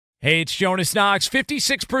Hey, it's Jonas Knox.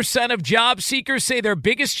 56% of job seekers say their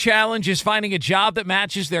biggest challenge is finding a job that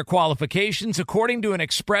matches their qualifications, according to an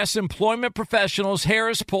Express Employment Professionals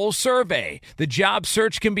Harris Poll survey. The job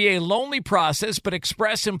search can be a lonely process, but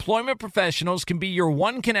Express Employment Professionals can be your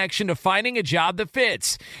one connection to finding a job that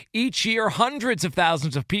fits. Each year, hundreds of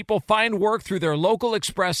thousands of people find work through their local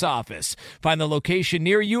Express office. Find the location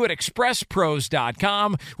near you at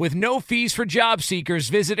expresspros.com. With no fees for job seekers,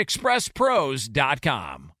 visit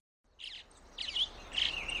expresspros.com.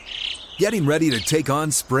 Getting ready to take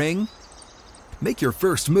on spring? Make your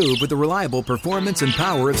first move with the reliable performance and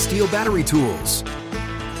power of Steel battery tools.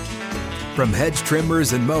 From hedge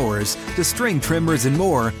trimmers and mowers to string trimmers and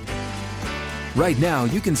more, right now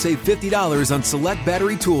you can save $50 on select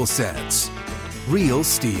battery tool sets. Real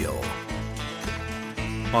Steel.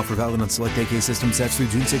 Offer valid on select AK system sets through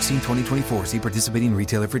June 16, 2024. See participating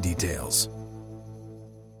retailer for details.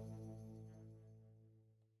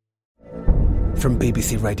 From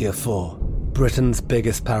BBC Radio 4, Britain's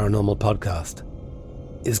biggest paranormal podcast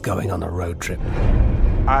is going on a road trip.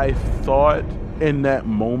 I thought in that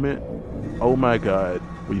moment, oh my God,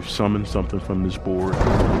 we've summoned something from this board.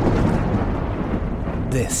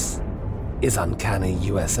 This is Uncanny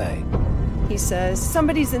USA. He says,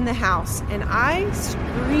 somebody's in the house, and I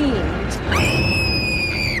screamed.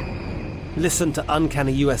 Listen to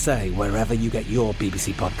Uncanny USA wherever you get your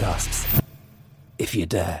BBC podcasts, if you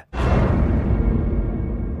dare.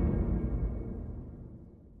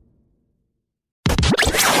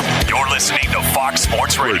 Listening to Fox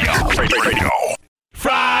Sports Radio.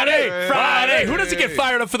 Friday. Who doesn't get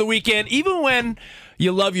fired up for the weekend, even when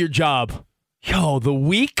you love your job? Yo, the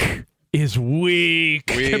week is weak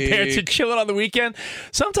compared to chilling on the weekend.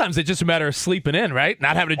 Sometimes it's just a matter of sleeping in, right?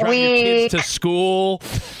 Not having to drive your kids to school,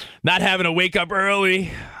 not having to wake up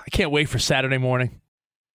early. I can't wait for Saturday morning.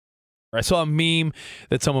 I saw a meme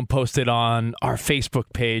that someone posted on our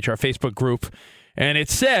Facebook page, our Facebook group, and it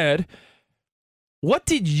said, what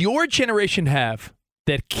did your generation have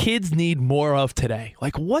that kids need more of today?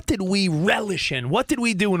 Like, what did we relish in? What did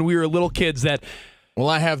we do when we were little kids that... Well,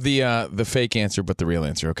 I have the fake answer, but the real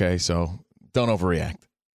answer, okay? So don't overreact.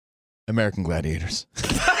 American Gladiators.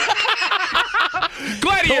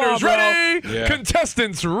 Gladiators ready! Yeah.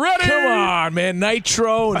 Contestants ready! Come on, man.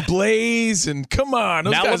 Nitro and Blaze and come on.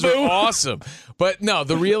 Those guys are awesome. But no,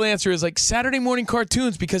 the real answer is like Saturday morning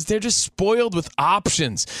cartoons because they're just spoiled with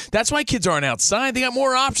options. That's why kids aren't outside. They got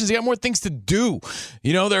more options. They got more things to do.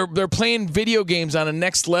 You know, they're playing video games on a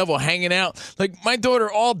next level, hanging out. Like my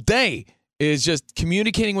daughter all day is just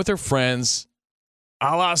communicating with her friends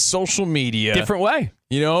a la social media. Different way.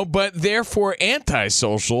 You know, but therefore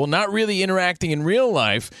antisocial, not really interacting in real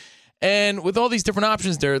life. And with all these different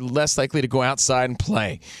options, they're less likely to go outside and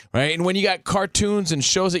play, right? And when you got cartoons and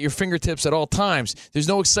shows at your fingertips at all times, there's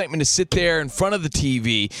no excitement to sit there in front of the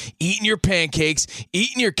TV, eating your pancakes,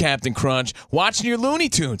 eating your Captain Crunch, watching your Looney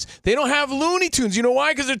Tunes. They don't have Looney Tunes. You know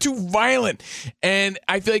why? Because they're too violent. And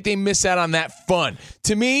I feel like they miss out on that fun.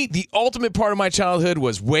 To me, the ultimate part of my childhood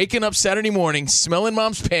was waking up Saturday morning, smelling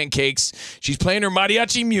Mom's pancakes. She's playing her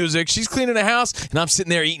mariachi music. She's cleaning the house, and I'm sitting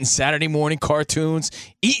there eating Saturday morning cartoons,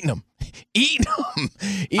 eating them. Eating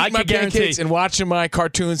my pancakes and watching my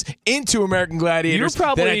cartoons into American Gladiators.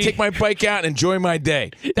 Then I take my bike out and enjoy my day.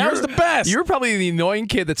 That was the best. You were probably the annoying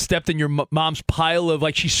kid that stepped in your mom's pile of,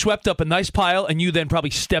 like, she swept up a nice pile and you then probably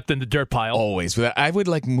stepped in the dirt pile. Always. I would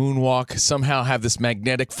like moonwalk, somehow have this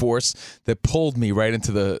magnetic force that pulled me right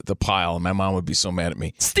into the pile, and my mom would be so mad at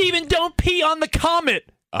me. Steven, don't pee on the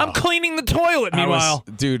comet. I'm cleaning the toilet, meanwhile.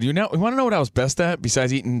 Dude, you want to know what I was best at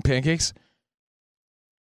besides eating pancakes?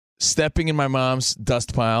 Stepping in my mom's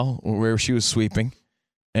dust pile where she was sweeping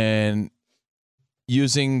and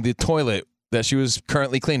using the toilet that she was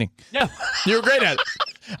currently cleaning. Yeah, you were great at it.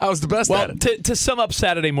 I was the best at it. Well, to sum up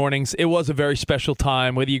Saturday mornings, it was a very special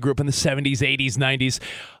time, whether you grew up in the 70s, 80s, 90s.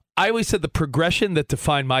 I always said the progression that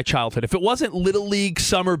defined my childhood, if it wasn't Little League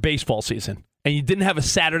summer baseball season and you didn't have a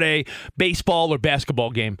Saturday baseball or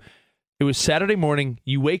basketball game, it was Saturday morning,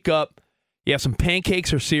 you wake up, you have some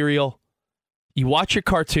pancakes or cereal, you watch your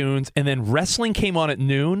cartoons, and then wrestling came on at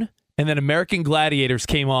noon, and then American Gladiators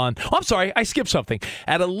came on. Oh, I'm sorry, I skipped something.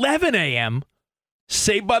 At 11 a.m.,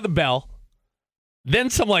 Saved by the Bell, then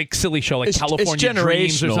some like silly show like California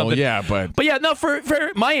Dreams or something. Yeah, but yeah, no, for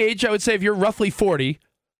my age, I would say if you're roughly 40.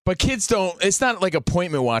 But kids don't, it's not like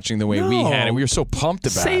appointment watching the way we had it. We were so pumped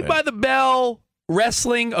about it. Saved by the Bell,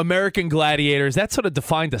 wrestling, American Gladiators, that sort of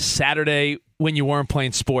defined a Saturday when you weren't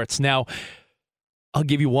playing sports. Now, I'll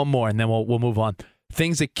give you one more, and then we'll move on.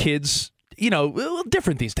 Things that kids, a little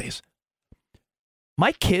different these days.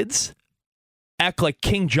 My kids act like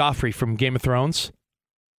King Joffrey from Game of Thrones.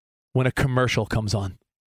 when a commercial comes on.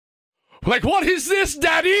 Like, what is this,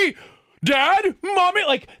 Daddy? Dad? Mommy?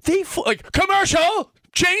 Like, commercial?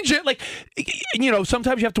 Change it. Like,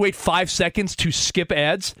 sometimes you have to wait 5 seconds to skip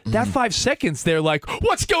ads. That 5 seconds, they're like,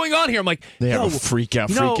 what's going on here? I'm like, they have a freak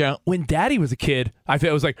out. When Daddy was a kid, I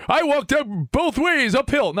was like, I walked up both ways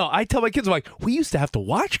uphill. No, I tell my kids, I'm like, we used to have to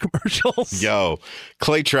watch commercials. Yo,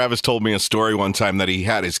 Clay Travis told me a story one time that he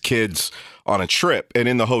had his kids on a trip, and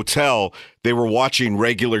in the hotel, they were watching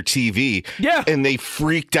regular TV. Yeah. And they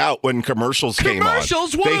freaked out when commercials came on.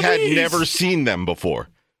 They had never seen them before.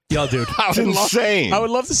 Yo, dude. It's insane. I would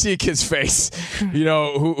love to see a kid's face,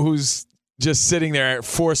 who's just sitting there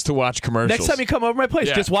forced to watch commercials. Next time you come over my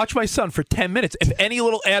place, just watch my son for 10 minutes. If any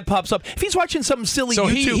little ad pops up, if he's watching something silly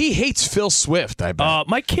YouTube. So he hates Phil Swift, I bet.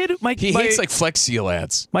 He hates like Flex Seal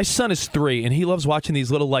ads. My son is 3, and he loves watching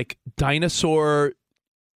these little like dinosaur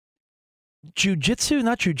not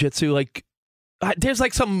jujitsu, like there's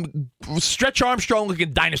like some Stretch Armstrong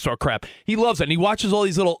looking dinosaur crap. He loves it, and he watches all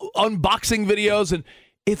these little unboxing videos, and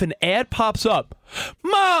if an ad pops up,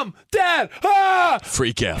 Mom, Dad,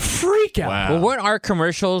 freak out. Wow. Well, weren't our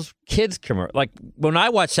commercials kids commercials? Like when I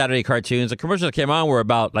watched Saturday cartoons, the commercials that came on were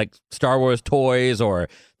about like Star Wars toys or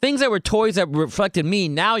things that were toys that reflected me.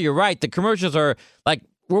 Now you're right. The commercials are like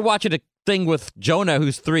we're watching a thing with Jonah,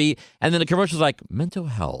 who's 3, and then the commercial's like mental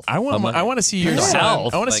health. I want to see your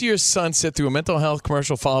son. I want to see your son sit through a mental health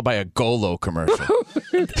commercial followed by a Golo commercial.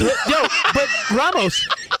 But Ramos,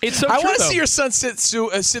 it's so true. I want to see your son sit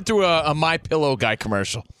through a My Pillow guy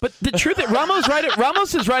commercial. But the truth is,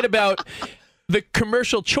 Ramos is right about the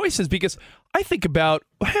commercial choices, because I think about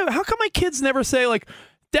how come my kids never say like,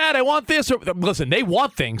 Dad, I want this. Or, listen, they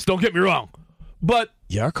want things. Don't get me wrong, but.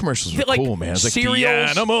 Yeah, our commercials were cool, man. It's like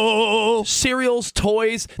cereals,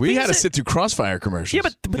 toys. We had to sit through Crossfire commercials.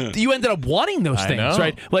 Yeah, but you ended up wanting those things,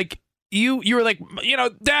 right? Like you were like,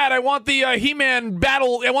 Dad, I want the He-Man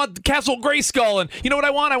battle. I want Castle Grayskull, and you know what I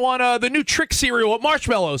want? I want the new Trick cereal with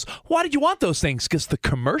marshmallows. Why did you want those things? Because the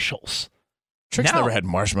commercials. Trix never had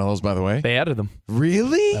marshmallows, by the way. They added them.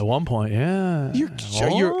 Really? At one point, yeah.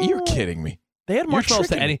 You're kidding me. They had marshmallows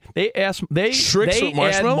to any. They add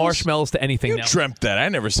marshmallows to anything. You dreamt that. I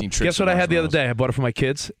never seen Trix. Guess what I had the other day? I bought it for my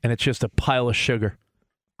kids, and it's just a pile of sugar.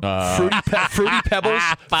 Fruity Pebbles.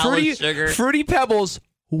 Fruity Pebbles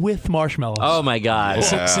with marshmallows. Oh my God!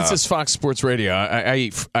 Yeah. Since it's Fox Sports Radio, I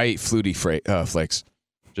eat Flutie Flakes.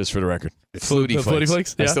 Just for the record, Flutie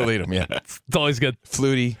Flakes. Yeah. I still eat them. Yeah, it's always good.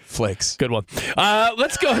 Flutie Flakes. Good one.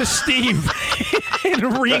 Let's go to Steve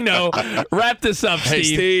in Reno. Wrap this up, Steve. Hey,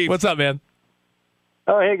 Steve. What's up, man?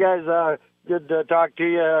 Oh, hey, guys. Good to talk to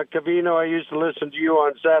you. Cavino, I used to listen to you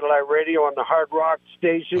on satellite radio on the Hard Rock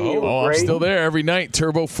station. I'm still there every night.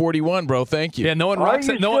 Turbo 41, bro. Thank you. Yeah, no one rocks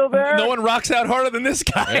out harder than this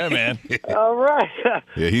guy. Yeah, man. All right.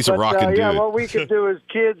 Yeah, he's a rockin' dude. Yeah, what we could do as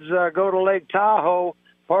kids, go to Lake Tahoe,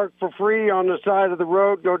 park for free on the side of the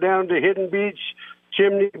road, go down to Hidden Beach,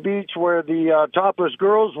 Chimney Beach, where the topless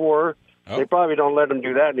girls were. Oh. They probably don't let them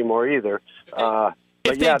do that anymore either.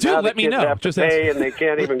 If they do, let me know. Have to pay, and they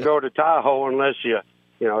can't even go to Tahoe unless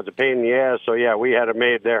it's a pain in the ass. So, yeah, we had it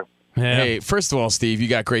made there. Yeah. Hey, first of all, Steve, you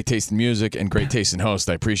got great taste in music and great taste in host.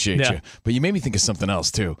 I appreciate you. But you made me think of something else,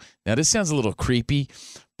 too. Now, this sounds a little creepy,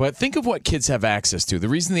 but think of what kids have access to. The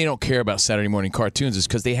reason they don't care about Saturday morning cartoons is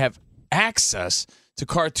because they have access to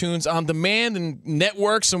cartoons on demand and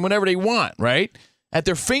networks and whatever they want, right? At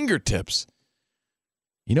their fingertips.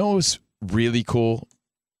 You know what was really cool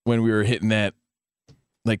when we were hitting that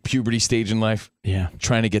like puberty stage in life? Yeah.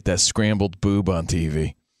 Trying to get that scrambled boob on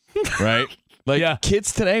TV. Right? Like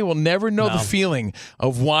kids today will never know the feeling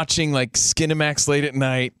of watching like Skinamax late at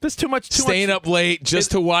night. There's too much staying up late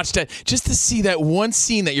just to watch that, just to see that one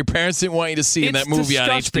scene that your parents didn't want you to see in that movie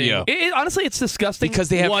disgusting. on HBO. Honestly, it's disgusting. Because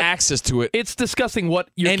they have access to it. It's disgusting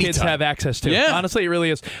what your kids have access to. Yeah. Honestly, it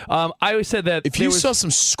really is. I always said that if you saw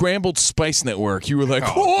some scrambled Spice Network, you were like,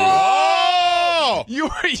 whoa! You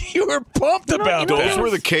were pumped about that. Those were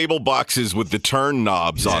the cable boxes with the turn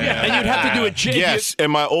knobs on them. And you'd have to do it. Yes,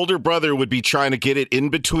 and my older brother would be trying to get it in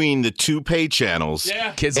between the two pay channels.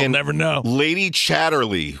 Yeah. Kids will never know. Lady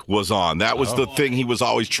Chatterley was on. That was the thing he was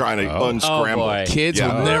always trying to unscramble. Oh, Kids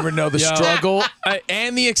will never know the struggle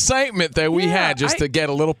and the excitement that we had just to get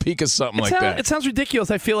a little peek of something like that. It sounds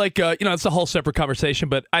ridiculous. I feel like, it's a whole separate conversation,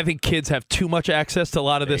 but I think kids have too much access to a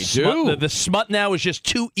lot of this smut. The smut now is just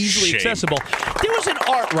too easily accessible. There was an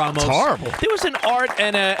art, Ramos. It's horrible. There was an art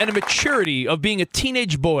and a maturity of being a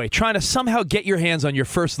teenage boy trying to somehow get your hands on your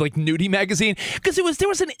first like nudie magazine, because there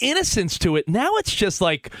was an innocence to it. Now it's just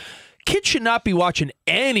like kids should not be watching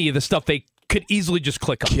any of the stuff they could easily just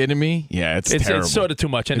click on. Kidding me? Yeah, it's terrible. It's sort of too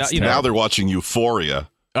much. And now they're watching Euphoria.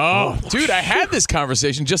 Oh, dude, I had this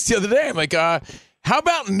conversation just the other day. I'm like, how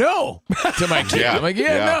about no to my kid? I'm like, no.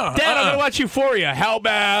 Dad, I'm going to watch Euphoria. How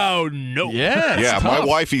about no? Yeah, my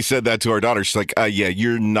wifey said that to our daughter. She's like, yeah,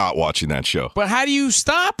 you're not watching that show. But how do you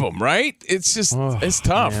stop them, right? It's just, it's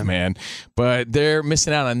tough, man. But they're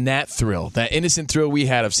missing out on that thrill, that innocent thrill we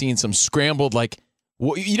had of seeing some scrambled, like,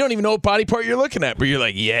 you don't even know what body part you're looking at, but you're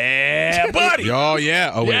like, yeah, buddy. Oh,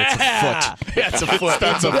 yeah. Oh, wait, it's a foot. That's a foot.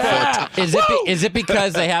 That's a foot. Is it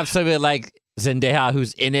because they have somebody like Zendaya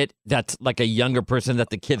who's in it that's like a younger person that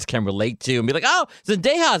the kids can relate to and be like, oh,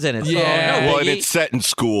 Zendaya's in it. Yeah. So, no, Well, and it's set in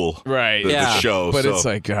school, right? The show. But so. it's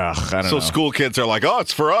like, I don't know. So school kids are like, oh,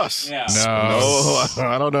 it's for us. Yeah. No,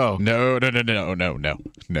 I don't know. No.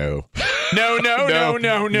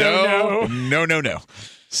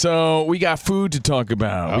 So we got food to talk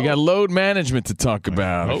about. We got load management to talk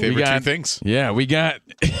about. My favorite two things. Yeah, we got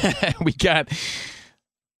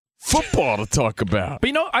football to talk about.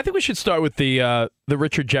 But I think we should start with the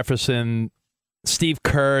Richard Jefferson, Steve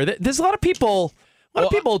Kerr. There's a lot of people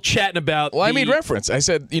chatting about. Well, I made reference. I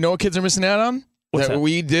said, you know what kids are missing out on? What's that?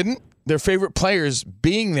 We didn't. Their favorite players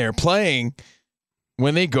being there playing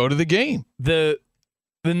when they go to the game. The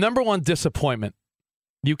number one disappointment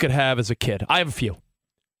you could have as a kid. I have a few.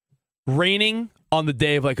 Raining on the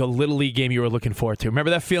day of like a Little League game you were looking forward to. Remember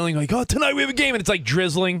that feeling like, oh, tonight we have a game, and it's like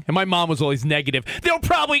drizzling, and my mom was always negative. They'll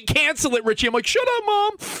probably cancel it, Richie. I'm like, shut up, Mom.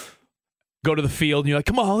 Go to the field, and you're like,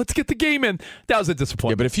 come on, let's get the game in. That was a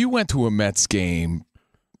disappointment. Yeah, but if you went to a Mets game,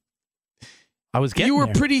 you were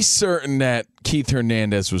pretty certain that Keith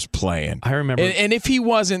Hernandez was playing. I remember. And if he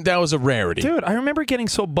wasn't, that was a rarity. Dude, I remember getting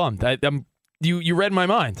so bummed. You read my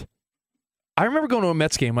mind. I remember going to a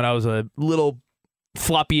Mets game when I was a little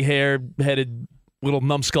floppy-headed little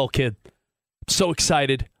numbskull kid. So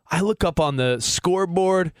excited. I look up on the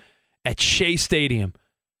scoreboard at Shea Stadium,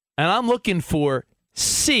 and I'm looking for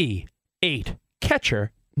C8,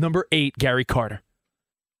 catcher, number 8, Gary Carter.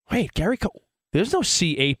 Wait, there's no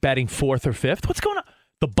C8 batting 4th or 5th. What's going on?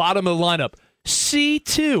 The bottom of the lineup,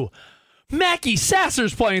 C2. Mackie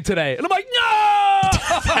Sasser's playing today. And I'm like, no!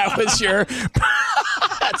 That was your...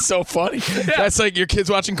 That's so funny. Yeah. That's like your kids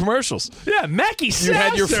watching commercials. Yeah, Mackie Sasser. You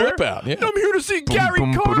had your flip out. Yeah. I'm here to see Gary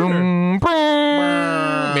Carter.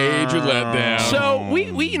 Major letdown. So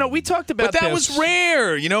we talked about But that was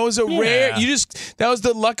rare. It was a rare. That was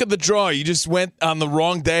the luck of the draw. You just went on the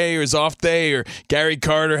wrong day or his off day, or Gary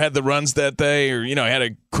Carter had the runs that day, or had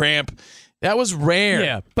a cramp. That was rare.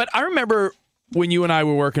 Yeah, but I remember when you and I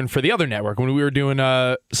were working for the other network, when we were doing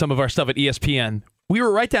some of our stuff at ESPN, we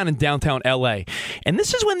were right down in downtown L.A., and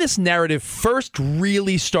this is when this narrative first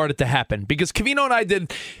really started to happen, because Covino and I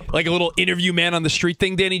did like a little interview man on the street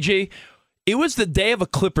thing, Danny G. It was the day of a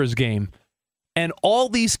Clippers game, and all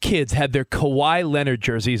these kids had their Kawhi Leonard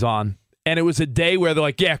jerseys on. And it was a day where they're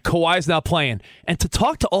like, yeah, Kawhi's not playing. And to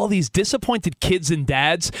talk to all these disappointed kids and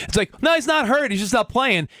dads, it's like, no, he's not hurt. He's just not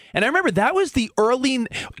playing. And I remember that was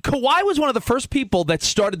Kawhi was one of the first people that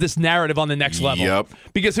started this narrative on the next level. Yep.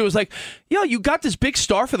 Because it was like, yo, you got this big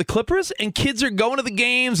star for the Clippers, and kids are going to the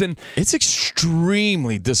games. And it's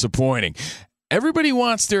extremely disappointing. Everybody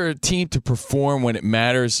wants their team to perform when it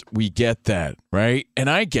matters. We get that, right?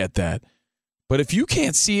 And I get that. But if you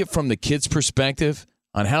can't see it from the kid's perspective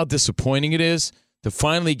on how disappointing it is to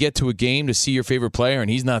finally get to a game to see your favorite player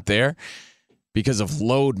and he's not there because of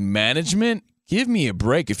load management, give me a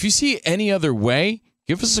break. If you see it any other way,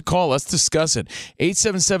 give us a call. Let's discuss it.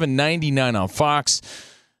 877-99 on Fox.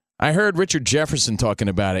 I heard Richard Jefferson talking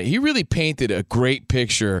about it. He really painted a great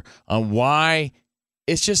picture on why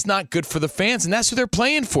it's just not good for the fans, and that's who they're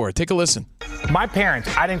playing for. Take a listen. My parents,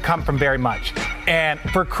 I didn't come from very much. And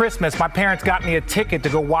for Christmas, my parents got me a ticket to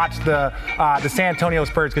go watch the San Antonio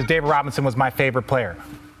Spurs because David Robinson was my favorite player.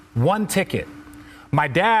 One ticket. My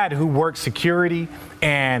dad, who worked security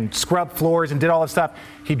and scrubbed floors and did all this stuff,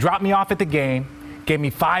 he dropped me off at the game, gave me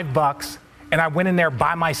 $5, and I went in there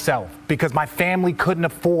by myself because my family couldn't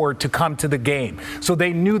afford to come to the game. So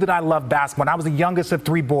they knew that I loved basketball. And I was the youngest of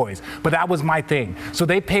 3 boys, but that was my thing. So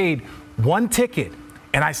they paid one ticket,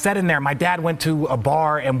 and I sat in there. My dad went to a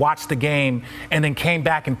bar and watched the game and then came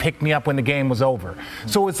back and picked me up when the game was over.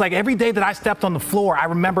 So it's like every day that I stepped on the floor, I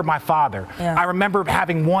remember my father. Yeah. I remember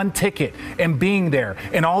having one ticket and being there,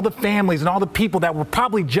 and all the families and all the people that were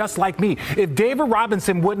probably just like me. If David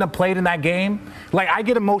Robinson wouldn't have played in that game, like, I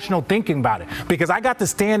get emotional thinking about it because I got to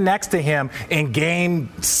stand next to him in Game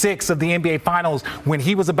 6 of the NBA Finals when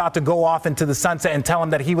he was about to go off into the sunset and tell him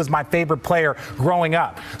that he was my favorite player growing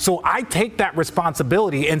up. So I take that responsibility.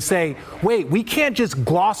 responsibility and say, wait, we can't just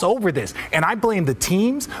gloss over this. And I blame the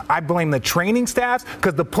teams. I blame the training staffs,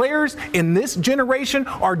 because the players in this generation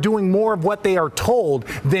are doing more of what they are told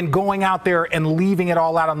than going out there and leaving it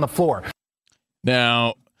all out on the floor.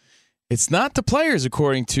 Now, it's not the players,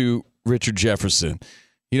 according to Richard Jefferson.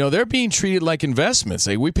 You know, they're being treated like investments.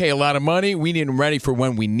 Like, we pay a lot of money. We need them ready for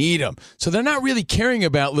when we need them. So they're not really caring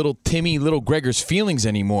about little Timmy, little Gregor's feelings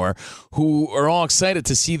anymore, who are all excited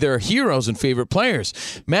to see their heroes and favorite players.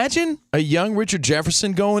 Imagine a young Richard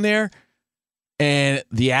Jefferson going there and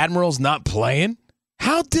the Admirals not playing.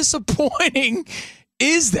 How disappointing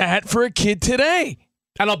is that for a kid today?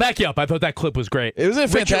 And I'll back you up. I thought that clip was great. Isn't it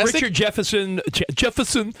fantastic? Richard Jefferson.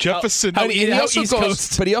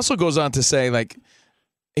 But he also goes on to say, like,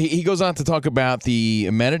 he goes on to talk about the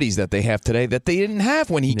amenities that they have today that they didn't have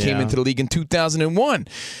when he came into the league in 2001.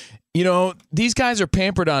 You know, these guys are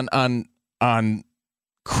pampered on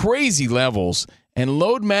crazy levels, and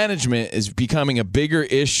load management is becoming a bigger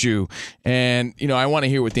issue. And, you know, I want to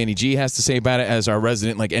hear what Danny G has to say about it as our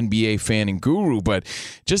resident, like, NBA fan and guru. But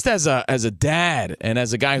just as a dad and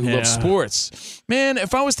as a guy who loves sports, man,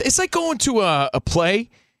 if I was, it's like going to a play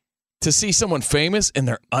to see someone famous and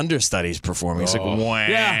their understudies performing. It's like, wow.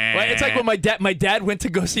 Yeah, right? It's like when my dad went to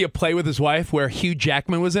go see a play with his wife where Hugh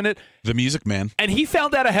Jackman was in it. The Music Man. And he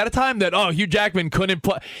found out ahead of time that, Hugh Jackman couldn't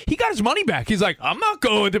play. He got his money back. He's like, I'm not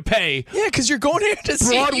going to pay. Yeah, because you're going here to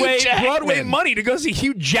see Hugh Jackman. Broadway money to go see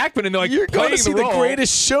Hugh Jackman. And they're like, you're going to see the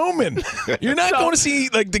Greatest Showman. You're not going to see,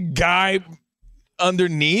 like, the guy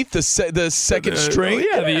underneath the second string.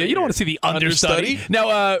 You don't want to see the understudy.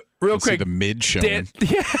 Now, real quick, the mid showman.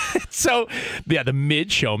 The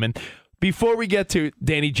mid showman. Before we get to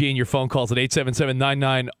Danny G and your phone calls at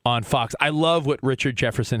 877-99 on Fox, I love what Richard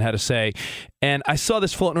Jefferson had to say. And I saw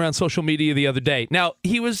this floating around social media the other day. Now,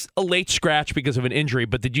 he was a late scratch because of an injury,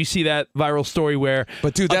 but did you see that viral story where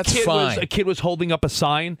a kid was holding up a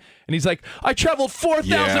sign, and he's like, I traveled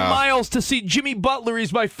 4,000 miles to see Jimmy Butler.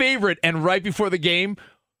 He's my favorite. And right before the game,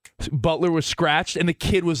 Butler was scratched, and the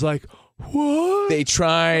kid was like, what? They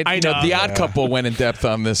tried. The Odd Couple went in depth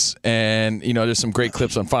on this, and there's some great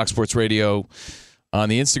clips on Fox Sports Radio on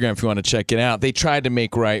the Instagram if you want to check it out. They tried to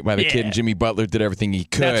make right by the kid, and Jimmy Butler did everything he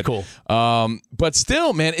could. That's cool. But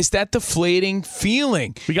still, man, it's that deflating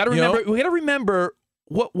feeling. We got to remember. We got to remember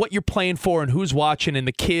what you're playing for and who's watching and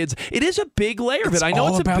the kids. It is a big layer of it. I know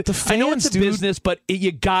it's about the fans, I know it's a business, but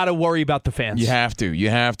you got to worry about the fans. You have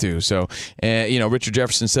to. So, Richard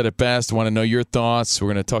Jefferson said it best. I want to know your thoughts. We're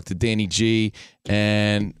going to talk to Danny G,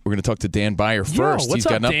 and we're going to talk to Dan Byer first. What's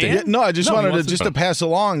up, Dan? Yeah, no, I just wanted to pass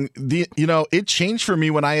along it changed for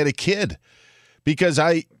me when I had a kid, because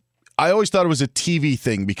I always thought it was a TV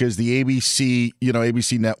thing, because the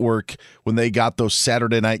ABC network, when they got those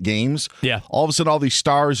Saturday night games, all of a sudden all these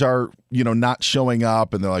stars are, not showing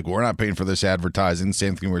up, and they're like, we're not paying for this advertising,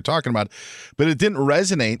 same thing we were talking about. But it didn't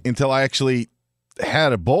resonate until I actually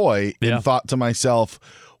had a boy and thought to myself,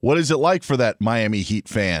 what is it like for that Miami Heat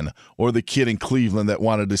fan or the kid in Cleveland that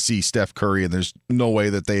wanted to see Steph Curry, and there's no way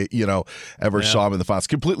that they, ever saw him in the finals?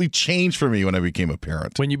 Completely changed for me when I became a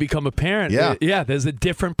parent. When you become a parent, there's a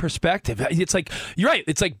different perspective. It's like, you're right,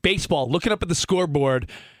 it's like baseball, looking up at the scoreboard,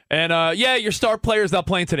 and your star player's not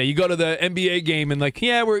playing today. You go to the NBA game and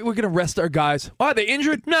we're going to rest our guys. Oh, are they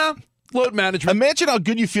injured? No. Load management. Imagine how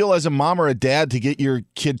good you feel as a mom or a dad to get your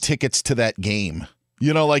kid tickets to that game.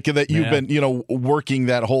 That you've been, working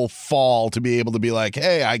that whole fall to be able to be like,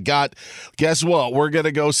 hey, guess what? We're going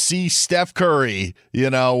to go see Steph Curry, when they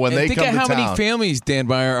come to town. Think of how many families, Dan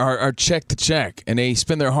Byer, are check to check, and they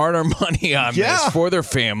spend their hard-earned money on this for their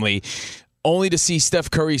family, only to see Steph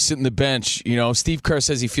Curry sit in the bench. Steve Kerr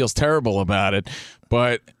says he feels terrible about it,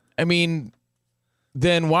 but,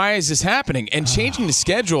 then why is this happening? And changing the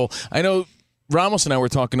schedule, I know Ramos and I were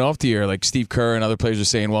talking off the air, like Steve Kerr and other players are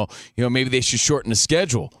saying, well, maybe they should shorten the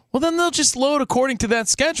schedule. Well, then they'll just load according to that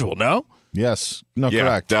schedule, no? Yes. No,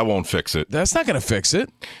 correct. That won't fix it. That's not going to fix it.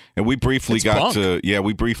 And we briefly got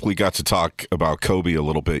to talk about Kobe a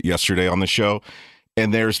little bit yesterday on the show.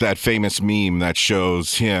 And there's that famous meme that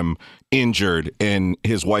shows him injured, and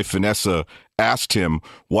his wife Vanessa asked him,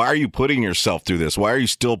 why are you putting yourself through this? Why are you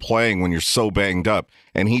still playing when you're so banged up?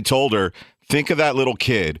 And he told her, think of that little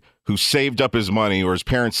kid who saved up his money, or his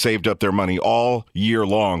parents saved up their money all year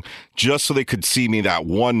long just so they could see me that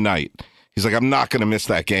one night. He's like, I'm not going to miss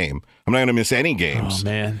that game. I'm not going to miss any games. Oh,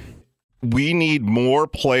 man. We need more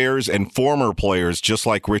players and former players just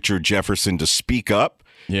like Richard Jefferson to speak up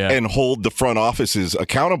and hold the front offices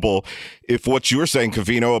accountable. If what you were saying,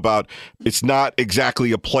 Covino, about it's not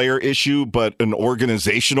exactly a player issue, but an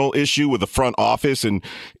organizational issue with the front office and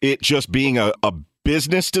it just being a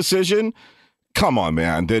business decision, come on,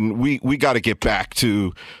 man, then we got to get back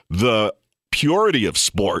to the purity of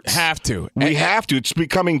sports. Have to. We have to. It's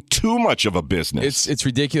becoming too much of a business. It's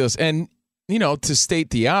ridiculous. And, to state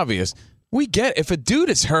the obvious, we get if a dude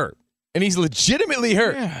is hurt and he's legitimately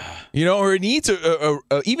hurt, or needs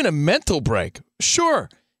even a mental break, sure,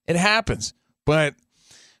 it happens. But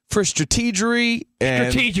for strategery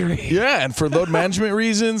and for load management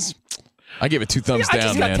reasons, I give it 2 thumbs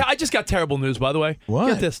down, man. I just got terrible news, by the way. What?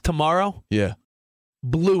 Get this. Tomorrow, Yeah.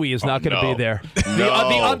 Bluey is not going to be there. The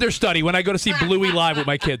understudy when I go to see Bluey live with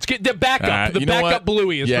my kids. The backup. The backup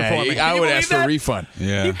Bluey is performing. I would ask for a refund.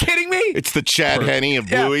 Yeah. Are you kidding me? It's the Chad Henne of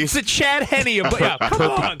Bluey. It's the Chad Henne of Bluey.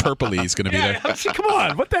 Come on. Purpley is going to be there. Come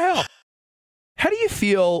on. What the hell? How do you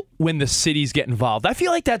feel when the cities get involved? I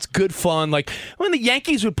feel like that's good fun. Like when the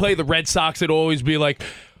Yankees would play the Red Sox, it'd always be like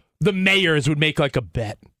the mayors would make like a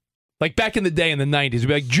bet. Like back in the day in the 90s, it'd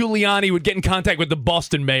be like Giuliani would get in contact with the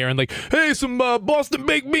Boston mayor and like, hey, some Boston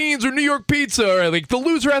baked beans or New York pizza, or like the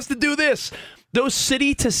loser has to do this. Those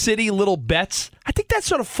city-to-city little bets, I think that's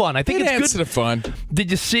sort of fun. I think it's good. It's sort of fun. Did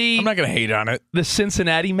you see? I'm not going to hate on it. The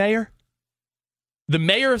Cincinnati mayor? The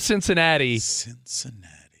mayor of Cincinnati.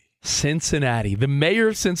 Cincinnati. The mayor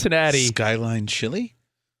of Cincinnati. Skyline Chili?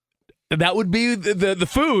 That would be the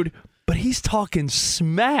food. But he's talking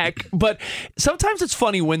smack. But sometimes it's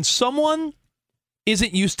funny when someone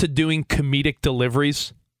isn't used to doing comedic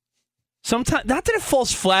deliveries. Sometimes, not that it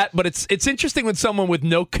falls flat, but it's interesting when someone with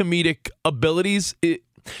no comedic abilities.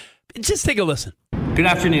 Just take a listen. Good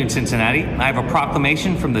afternoon, Cincinnati. I have a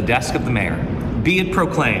proclamation from the desk of the mayor. Be it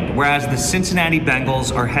proclaimed, whereas the Cincinnati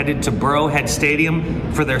Bengals are headed to Burrowhead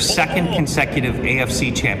Stadium for their second consecutive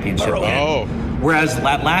AFC Championship game. Whereas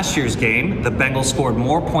at last year's game, the Bengals scored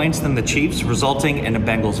more points than the Chiefs, resulting in a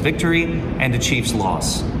Bengals victory and a Chiefs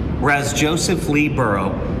loss. Whereas Joseph Lee Burrow,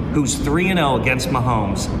 who's 3-0 against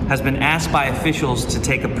Mahomes, has been asked by officials to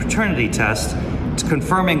take a paternity test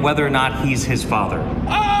confirming whether or not he's his father.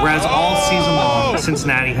 Whereas all season long,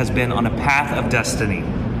 Cincinnati has been on a path of destiny,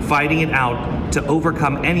 fighting it out to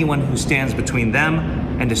overcome anyone who stands between them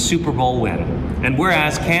and a Super Bowl win. And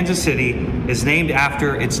whereas Kansas City is named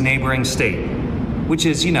after its neighboring state, which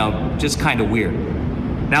is, just kind of weird.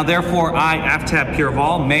 Now, therefore, I, Aftab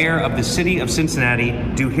Piraval, Mayor of the City of Cincinnati,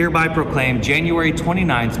 do hereby proclaim January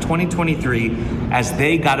 29th, 2023 as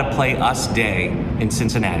They Gotta Play Us Day in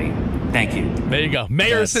Cincinnati. Thank you. There you go.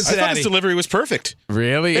 Mayor of Cincinnati. I thought his delivery was perfect.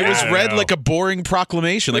 Really? It was read like a boring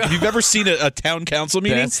proclamation. Like if you've ever seen a town council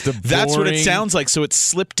meeting, that's what it sounds like. So it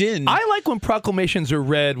slipped in. I like when proclamations are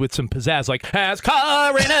read with some pizzazz, like, as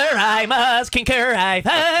coroner, I must concur, I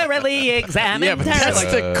thoroughly examine. Yeah, but that's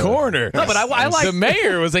the coroner. No, but I like the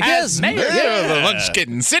mayor was like, as mayor of the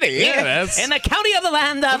Lunchkitten City. In the county of the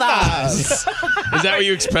land of Oz. Is that what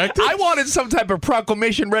you expected? I wanted some type of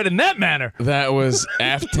proclamation read in that manner. That was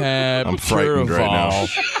Aftab. I'm frightened right now.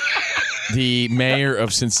 The mayor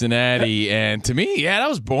of Cincinnati, and to me, that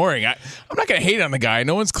was boring. I'm not going to hate on the guy.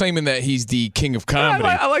 No one's claiming that he's the king of comedy.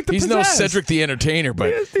 I like the He's pizzazz. no Cedric the Entertainer, but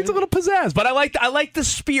it's a little pizzazz. But I like the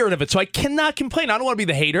spirit of it, so I cannot complain. I don't want to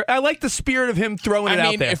be the hater. I like the spirit of him throwing it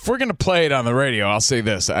out there. If we're going to play it on the radio, I'll say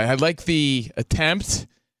this: I like the attempt.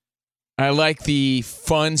 I like the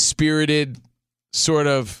fun-spirited sort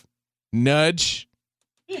of nudge,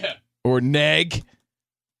 or neg.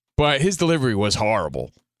 But his delivery was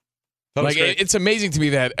horrible. Like it's amazing to me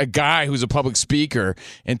that a guy who's a public speaker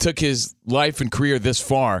and took his life and career this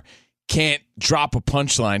far can't drop a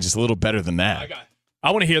punchline just a little better than that.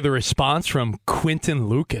 I want to hear the response from Quentin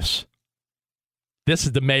Lucas. This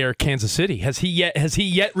is the mayor of Kansas City. Has he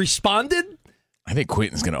yet responded? I think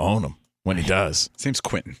Quentin's going to own him when he does. His name's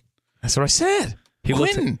Quentin. That's what I said.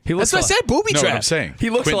 Quentin. That's what I said. Booby trap. No, I'm saying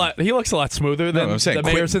he looks a lot smoother than the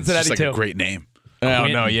mayor of Cincinnati it's just like a great name. Oh,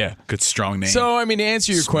 no, yeah. Good, strong name. So, to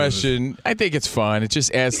answer your question, I think it's fun. It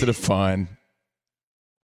just adds to the fun.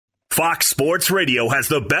 Fox Sports Radio has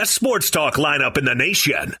the best sports talk lineup in the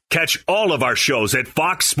nation. Catch all of our shows at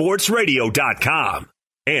foxsportsradio.com.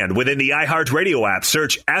 And within the iHeartRadio app,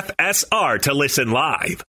 search FSR to listen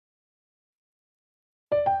live.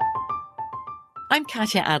 I'm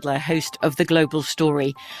Katya Adler, host of The Global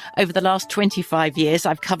Story. Over the last 25 years,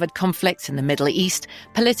 I've covered conflicts in the Middle East,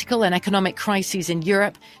 political and economic crises in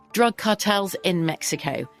Europe, drug cartels in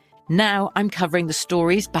Mexico. Now I'm covering the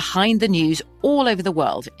stories behind the news all over the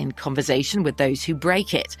world in conversation with those who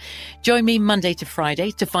break it. Join me Monday to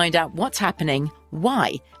Friday to find out what's happening,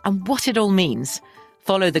 why, and what it all means.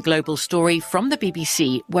 Follow The Global Story from the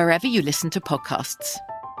BBC wherever you listen to podcasts.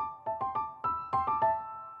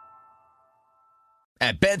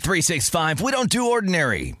 At Bet365, we don't do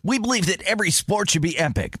ordinary. We believe that every sport should be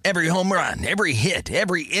epic. Every home run, every hit,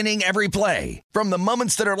 every inning, every play. From the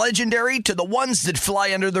moments that are legendary to the ones that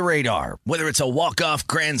fly under the radar. Whether it's a walk-off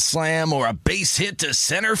grand slam or a base hit to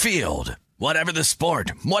center field. Whatever the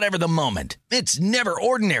sport, whatever the moment. It's never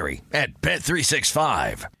ordinary at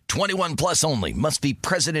Bet365. 21 plus only. Must be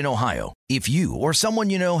present in Ohio. If you or someone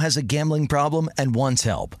you know has a gambling problem and wants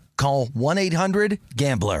help, call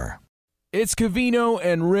 1-800-GAMBLER. It's Covino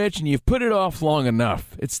and Rich, and you've put it off long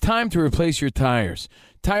enough. It's time to replace your tires.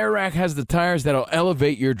 Tire Rack has the tires that'll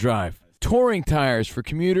elevate your drive. Touring tires for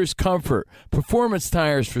commuters' comfort. Performance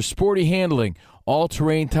tires for sporty handling.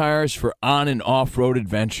 All-terrain tires for on- and off-road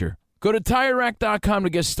adventure. Go to TireRack.com to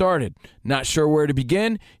get started. Not sure where to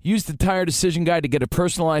begin? Use the Tire Decision Guide to get a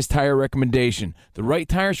personalized tire recommendation. The right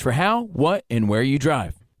tires for how, what, and where you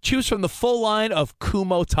drive. Choose from the full line of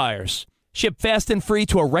Kumho tires. Ship fast and free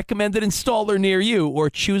to a recommended installer near you, or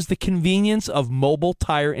choose the convenience of mobile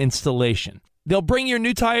tire installation. They'll bring your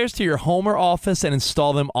new tires to your home or office and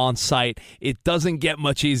install them on site. It doesn't get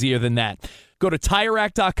much easier than that. Go to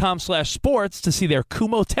TireRack.com/sports to see their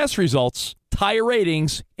Kumho test results, tire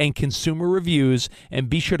ratings, and consumer reviews, and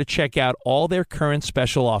be sure to check out all their current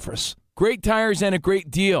special offers. Great tires and a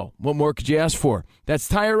great deal. What more could you ask for? That's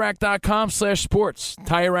TireRack.com/sports.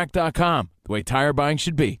 TireRack.com, the way tire buying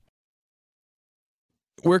should be.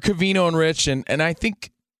 We're Covino and Rich, and I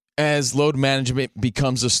think as load management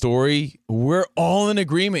becomes a story, we're all in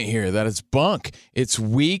agreement here that it's bunk. It's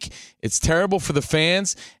weak. It's terrible for the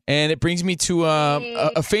fans. And it brings me to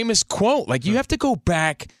a famous quote. Like, you have to go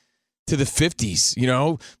back to the 50s. You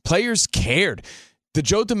know, players cared. The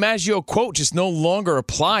Joe DiMaggio quote just no longer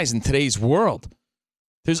applies in today's world.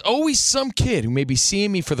 There's always some kid who may be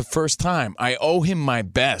seeing me for the first time. I owe him my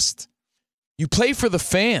best. You play for the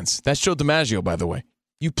fans. That's Joe DiMaggio, by the way.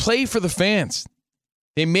 You play for the fans.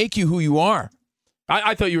 They make you who you are.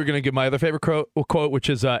 I thought you were going to give my other favorite quote,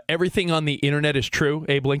 which is everything on the internet is true,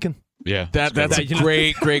 Abe Lincoln. Yeah. That's a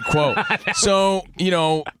great quote. So,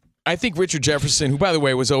 I think Richard Jefferson, who, by the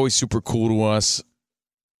way, was always super cool to us,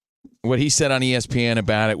 what he said on ESPN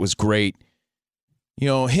about it was great.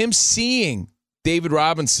 Him seeing David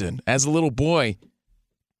Robinson as a little boy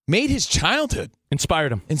made his childhood.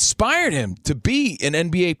 Inspired him to be an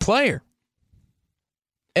NBA player.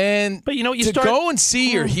 And but go and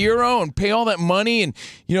see your hero and pay all that money, and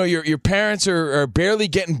your parents are barely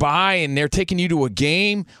getting by, and they're taking you to a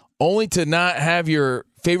game only to not have your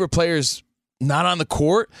favorite players not on the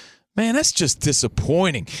court. Man, that's just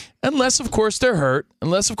disappointing. Unless, of course, they're hurt.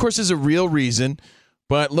 Unless, of course, there's a real reason.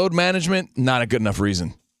 But load management, not a good enough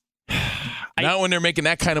reason. Not when they're making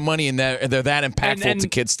that kind of money and they're that impactful to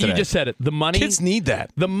kids today. You just said it. The money. Kids need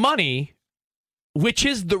that. The money, which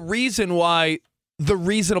is the reason why the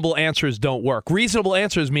reasonable answers don't work. Reasonable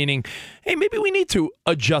answers meaning, hey, maybe we need to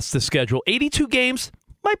adjust the schedule. 82 games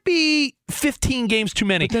might be 15 games too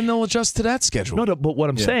many. But then they'll adjust to that schedule. No, but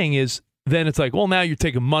what I'm saying is, then it's like, well, now you're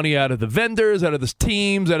taking money out of the vendors, out of the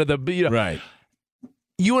teams, out of the... Right.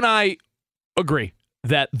 You and I agree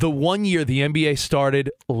that the 1 year the NBA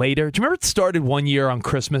started later. Do you remember it started 1 year on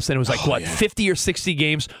Christmas and it was like 50 or 60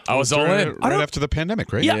 games? I was all in. Right after the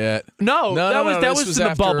pandemic, right? Yeah. No, that was in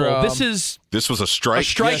the bubble. This was a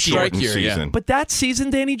strike year. season. But that season,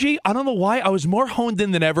 Danny G, I don't know why, I was more honed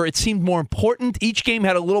in than ever. It seemed more important. Each game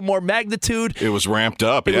had a little more magnitude. It was ramped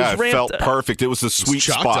up. It felt perfect. It was the sweet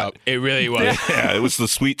spot. Up. It really was. Yeah, it was the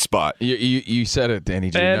sweet spot. You said it, Danny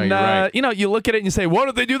G. And, no, you're right. You look at it and you say, why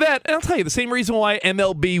don't they do that? And I'll tell you, the same reason why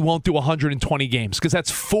MLB won't do 120 games, because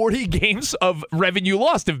that's 40 games of revenue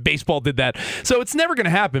lost if baseball did that. So it's never going to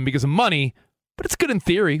happen because of money. But it's good in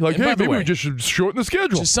theory. Like, hey, maybe we just should shorten the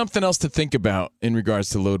schedule. Just something else to think about in regards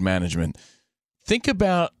to load management. Think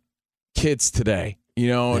about kids today,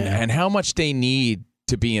 and how much they need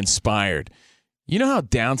to be inspired. You know how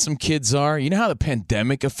down some kids are? You know how the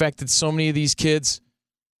pandemic affected so many of these kids?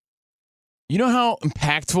 You know how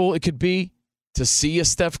impactful it could be to see a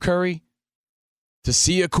Steph Curry, to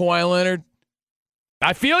see a Kawhi Leonard?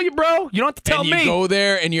 I feel you, bro. You don't have to tell me. And you go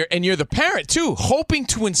there, and you're the parent too, hoping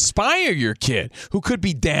to inspire your kid who could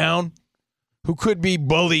be down, who could be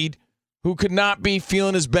bullied, who could not be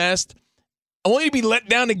feeling his best, only to be let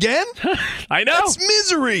down again. I know. That's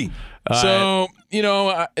misery. So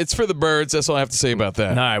it's for the birds. That's all I have to say about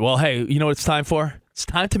that. All right. Well, hey, you know what it's time for? It's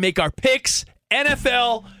time to make our picks.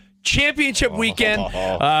 NFL championship weekend.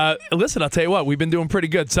 Listen, I'll tell you what. We've been doing pretty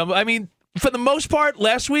good. For the most part,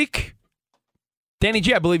 last week. Danny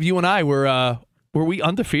G, I believe you and I were we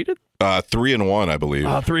undefeated? 3-1, I believe.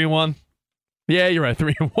 3-1. Yeah, you're right.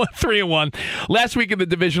 3-1. 3-1. Last week in the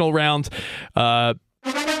divisional round,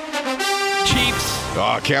 Chiefs Oh,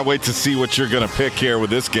 I can't wait to see what you're going to pick here with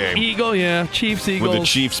this game. Eagle, yeah. Chiefs, Eagles. With the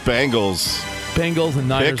Chiefs-Bengals. Bengals and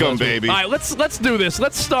Niners. Pick them, baby. All right, let's do this.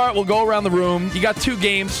 Let's start. We'll go around the room. You got 2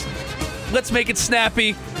 games. Let's make it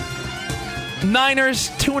snappy.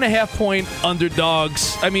 Niners, 2.5-point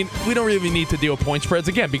underdogs. I mean, we don't really need to deal with point spreads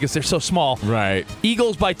again because they're so small. Right.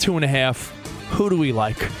 Eagles by 2.5. Who do we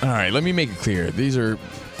like? All right, let me make it clear. These are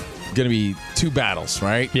going to be 2 battles,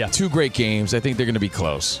 right? Yeah. 2 great games. I think they're going to be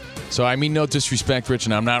close. So I mean no disrespect, Rich,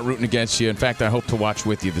 and I'm not rooting against you. In fact, I hope to watch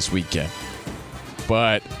with you this weekend.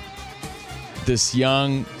 But this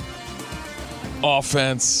young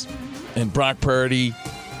offense and Brock Purdy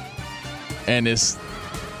and this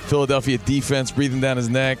Philadelphia defense breathing down his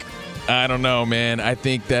neck, I don't know, man. I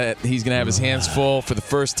think that he's going to have his hands full for the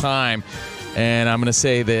first time, and I'm going to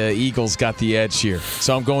say the Eagles got the edge here.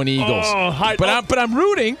 So I'm going Eagles. But I'm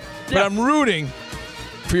rooting. Yeah. But I'm rooting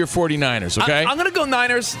for your 49ers, okay? I'm going to go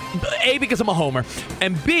Niners, A, because I'm a homer,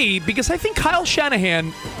 and B, because I think Kyle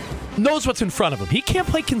Shanahan knows what's in front of him. He can't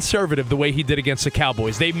play conservative the way he did against the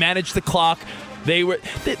Cowboys. They managed the clock. They were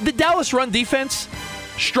the Dallas run defense,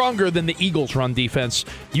 stronger than the Eagles run defense.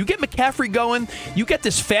 You get McCaffrey going, you get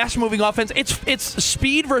this fast-moving offense. It's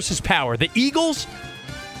speed versus power. The Eagles,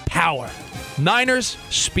 power. Niners,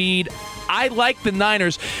 speed. I like the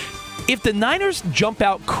Niners. If the Niners jump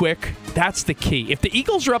out quick, that's the key. If the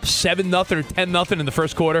Eagles are up 7-0 or 10-0 in the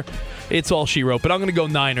first quarter, it's all she wrote. But I'm going to go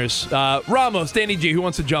Niners. Ramos, Danny G, who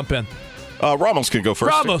wants to jump in? Ramos can go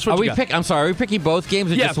first. Ramos, what you got? I'm sorry, are we picking both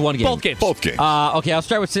games or just one game? Both games. Both games. Okay, I'll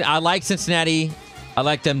start with I like Cincinnati. I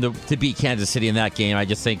like them to beat Kansas City in that game. I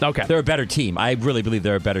just think they're a better team. I really believe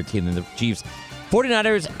they're a better team than the Chiefs.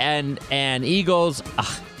 49ers and Eagles,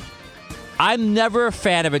 I'm never a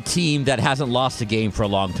fan of a team that hasn't lost a game for a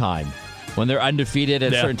long time. When they're undefeated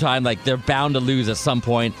at a certain time, like they're bound to lose at some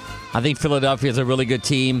point. I think Philadelphia is a really good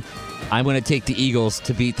team. I'm going to take the Eagles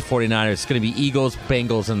to beat the 49ers. It's going to be Eagles,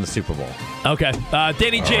 Bengals in the Super Bowl. Okay.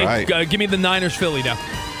 Danny J, right. Give me the Niners Philly now.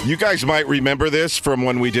 You guys might remember this from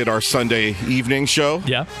when we did our Sunday evening show.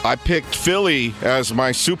 Yeah. I picked Philly as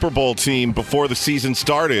my Super Bowl team before the season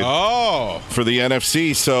started. Oh. For the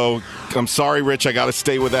NFC. So I'm sorry, Rich. I got to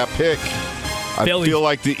stay with that pick. I feel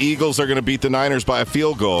like the Eagles are going to beat the Niners by a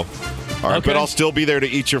field goal. All right, but I'll still be there to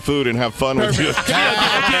eat your food and have fun with you. What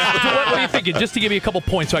are you thinking? Just to give you a couple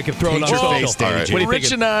points so I can throw it on your face. All right. What are you Rich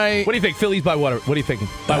thinking? and I. What do you think? Philly's by what? What are you thinking?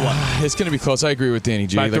 By what? It's going to be close. I agree with Danny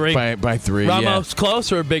G. By 3? By 3, Ramos,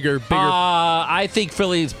 close or bigger? I think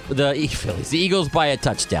the Eagles by a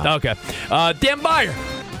touchdown. Okay. Dan Byer.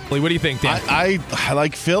 What do you think, Dan? I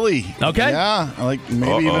like Philly. Okay. Yeah. I like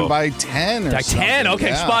maybe even by 10 or By something. 10? Okay,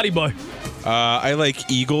 yeah. Spotty boy. I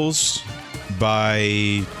like Eagles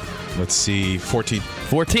by, let's see, 14.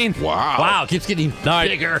 14? Wow, keeps getting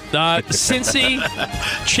bigger. Cincy,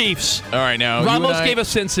 Chiefs. All right, now. Ramos gave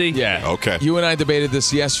us Cincy. Yeah. Okay. You and I debated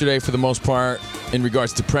this yesterday for the most part in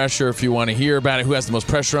regards to pressure. If you want to hear about it, who has the most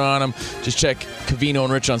pressure on them, just check Covino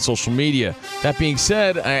and Rich on social media. That being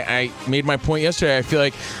said, I made my point yesterday. I feel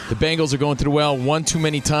like the Bengals are going to the well one too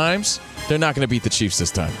many times. They're not going to beat the Chiefs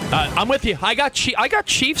this time. I'm with you. I got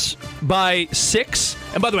Chiefs by 6.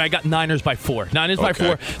 And by the way, I got Niners by 4. Niners by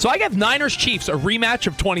 4. So I got Niners-Chiefs, a rematch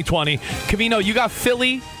of 2020. Covino, you got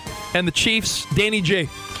Philly and the Chiefs. Danny J.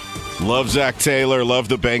 Love Zach Taylor. Love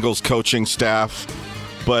the Bengals coaching staff.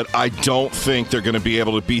 But I don't think they're going to be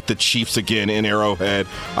able to beat the Chiefs again in Arrowhead.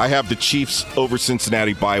 I have the Chiefs over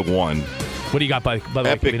Cincinnati by 1. What do you got by the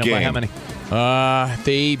way, Epic Covino, game. by how many?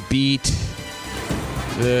 They beat...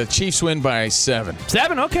 The Chiefs win by 7.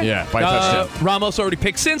 7? Okay. Yeah, by touchdown. Ramos already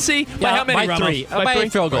picked Cincy. By how many, by Ramos? 3. By a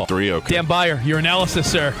field goal. By 3, okay. Dan Byer, your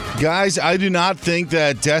analysis, sir. Guys, I do not think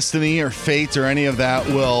that destiny or fate or any of that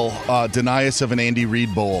will deny us of an Andy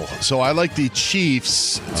Reid Bowl. So I like the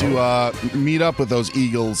Chiefs to meet up with those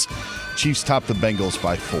Eagles. Chiefs top the Bengals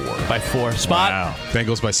by 4. By 4. Spot. Wow.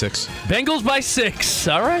 Bengals by 6. Bengals by 6.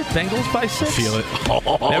 All right. Bengals by 6. Feel it.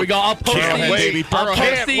 There we go. I'll post these. I'll post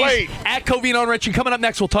Can't these wait. at Covino and Rich. And coming up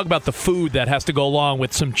next, we'll talk about the food that has to go along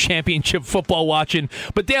with some championship football watching.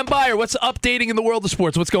 But Dan Byer, what's updating in the world of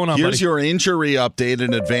sports? What's going on, Here's buddy? your injury update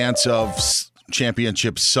in advance of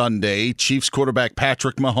Championship Sunday. Chiefs quarterback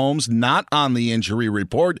Patrick Mahomes not on the injury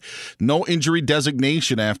report. No injury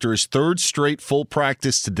designation after his 3rd straight full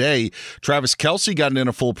practice today. Travis Kelce got in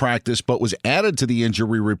a full practice but was added to the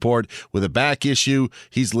injury report with a back issue.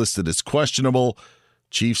 He's listed as questionable.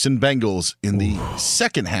 Chiefs and Bengals in the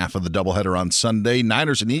second half of the doubleheader on Sunday.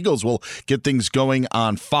 Niners and Eagles will get things going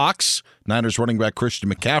on Fox. Niners running back Christian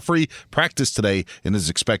McCaffrey practiced today and is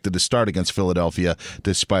expected to start against Philadelphia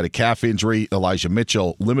despite a calf injury. Elijah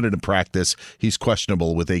Mitchell limited in practice. He's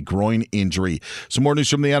questionable with a groin injury. Some more news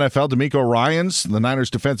from the NFL. DeMeco Ryans, the Niners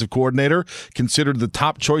defensive coordinator, considered the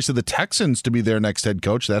top choice of the Texans to be their next head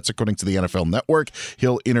coach. That's according to the NFL Network.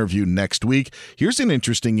 He'll interview next week. Here's an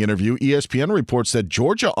interesting interview. ESPN reports that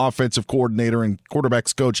Georgia offensive coordinator and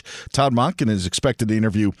quarterbacks coach Todd Monken is expected to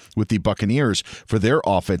interview with the Buccaneers for their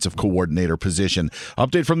offensive coordinator position.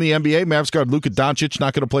 Update from the NBA. Mavs guard Luka Doncic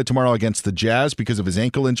not going to play tomorrow against the Jazz because of his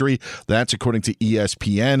ankle injury. That's according to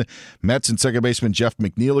ESPN. Mets and second baseman Jeff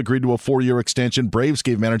McNeil agreed to a 4-year extension. Braves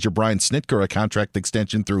gave manager Brian Snitker a contract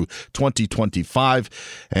extension through 2025.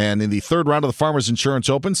 And in the third round of the Farmers Insurance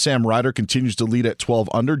Open, Sam Ryder continues to lead at 12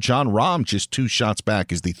 under. John Rahm just 2 shots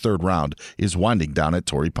back as the third round is winding down at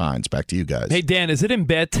Torrey Pines. Back to you guys. Hey, Dan, is it in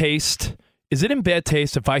bad taste? Is it in bad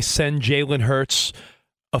taste if I send Jalen Hurts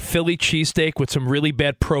a Philly cheesesteak with some really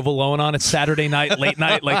bad provolone on it Saturday night, late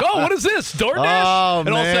night? Like, oh, what is this? DoorDash? Oh, and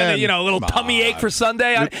all of a sudden, a little tummy ache for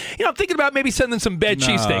Sunday. I'm thinking about maybe sending some bad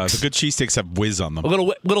cheesesteaks. The good cheesesteaks have whiz on them. A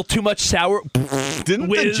little too much sour. Didn't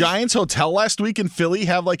the Giants Hotel last week in Philly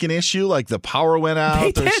have like an issue? Like the power went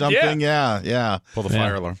out or something? Yeah. Pull the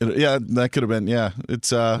fire alarm. Yeah, that could have been. Yeah,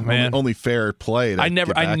 it's only fair play. I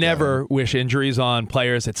never wish injuries on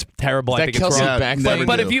players. It's terrible. I think it's wrong.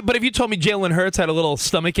 But if you told me Jalen Hurts had a little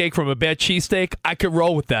stomach ache from a bad cheesesteak, I could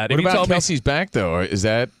roll with that. What about Kelsey's back, though? Is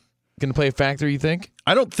that going to play a factor, you think?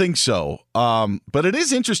 I don't think so. But it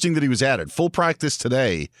is interesting that he was added. Full practice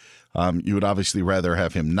today. You would obviously rather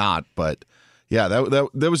have him not, but yeah,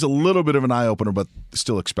 that was a little bit of an eye-opener, but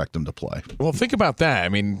still expect him to play. Well, think about that. I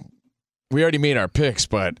mean, we already made our picks,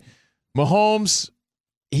 but Mahomes,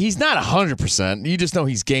 he's not 100%. You just know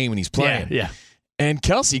he's game when he's playing. Yeah. And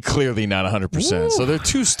Kelsey clearly not 100%. So they're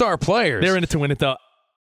 2 star players. They're in it to win it, though.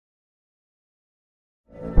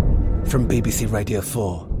 From BBC Radio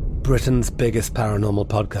 4, Britain's biggest paranormal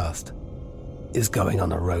podcast is going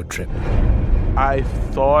on a road trip. I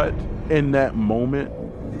thought in that moment,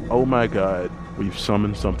 oh my God, we've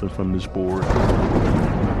summoned something from this board.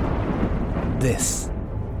 This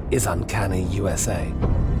is Uncanny USA.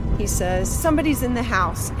 He says, somebody's in the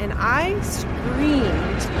house, and I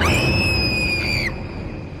screamed.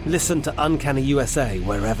 Listen to Uncanny USA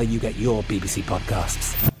wherever you get your BBC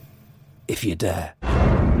podcasts, if you dare.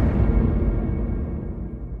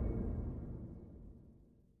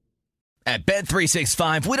 At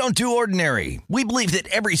Bet365, we don't do ordinary. We believe that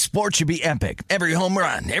every sport should be epic. Every home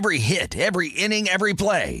run, every hit, every inning, every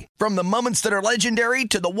play. From the moments that are legendary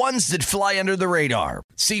to the ones that fly under the radar.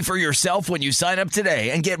 See for yourself when you sign up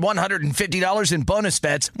today and get $150 in bonus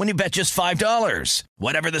bets when you bet just $5.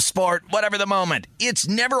 Whatever the sport, whatever the moment, it's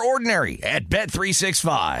never ordinary at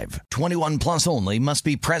Bet365. 21 plus only. Must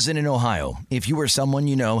be present in Ohio. If you or someone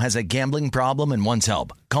you know has a gambling problem and wants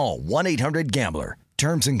help, call 1-800-GAMBLER.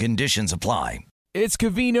 Terms and conditions apply. It's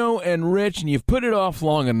Covino and Rich, and you've put it off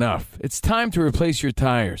long enough. It's time to replace your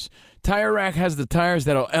tires. Tire Rack has the tires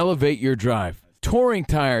that'll elevate your drive. Touring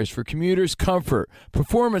tires for commuters' comfort.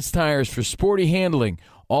 Performance tires for sporty handling.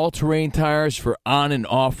 All-terrain tires for on- and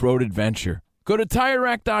off-road adventure. Go to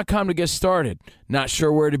TireRack.com to get started. Not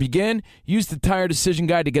sure where to begin? Use the Tire Decision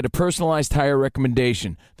Guide to get a personalized tire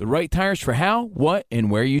recommendation. The right tires for how, what, and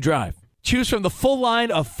where you drive. Choose from the full line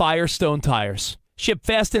of Firestone tires. Ship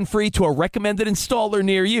fast and free to a recommended installer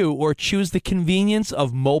near you, or choose the convenience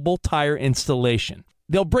of mobile tire installation.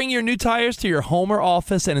 They'll bring your new tires to your home or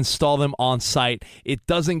office and install them on site. It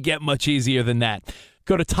doesn't get much easier than that.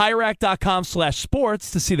 Go to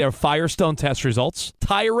TireRack.com/sports to see their Firestone test results,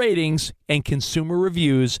 tire ratings, and consumer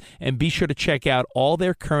reviews, and be sure to check out all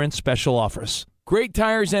their current special offers. Great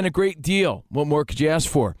tires and a great deal. What more could you ask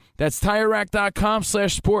for? That's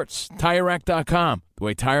TireRack.com/sports. TireRack.com, the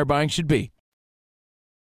way tire buying should be.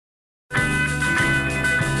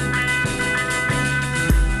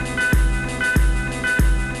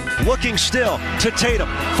 Looking still to Tatum.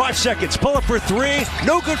 5 seconds. Pull up for 3.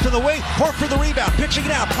 No good for the wing. Or for the rebound. Pitching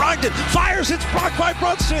it out. Brogdon fires. It's blocked by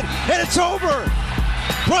Brunson. And it's over.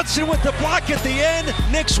 Brunson with the block at the end.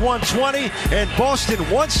 Knicks 120 and Boston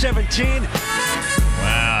 117.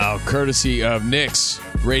 Wow. Courtesy of Knicks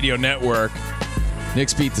Radio Network.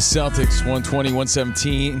 Knicks beat the Celtics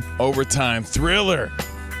 120-117. Overtime thriller.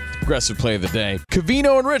 Aggressive play of the day.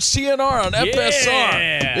 Covino and Rich, CNR on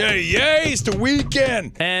FSR. Yay, it's the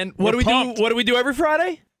weekend. And what do we do? What do we do every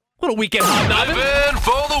Friday? Little weekend hobnobbing. Dive in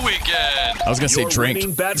for the weekend. I was going to say drink.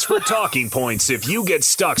 Winning bets for talking points if you get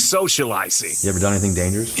stuck socializing. You ever done anything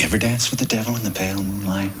dangerous? You ever danced with the devil in the pale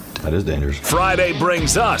moonlight? That is dangerous. Friday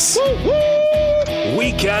brings us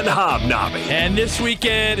Weekend Hobnobbing. And this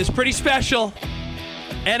weekend is pretty special.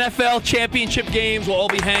 NFL championship games. We'll all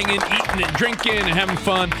be hanging, eating, and drinking, and having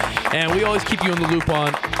fun. And we always keep you in the loop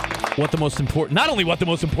on what the most important, not only what the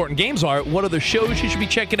most important games are, what other shows you should be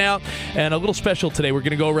checking out. And a little special today, we're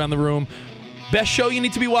going to go around the room. Best show you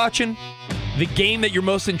need to be watching, the game that you're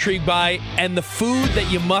most intrigued by, and the food that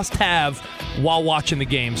you must have while watching the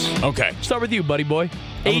games. Okay. Start with you, buddy boy.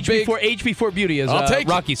 Age before beauty, as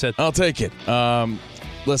Rocky said. I'll take it.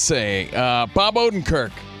 Let's say Bob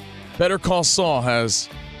Odenkirk. Better Call Saul has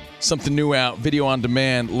something new out, video on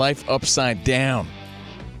demand, Life Upside Down.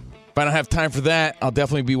 If I don't have time for that, I'll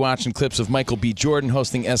definitely be watching clips of Michael B. Jordan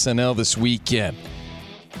hosting SNL this weekend.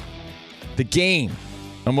 The game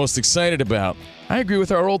I'm most excited about, I agree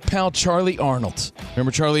with our old pal Charlie Arnold.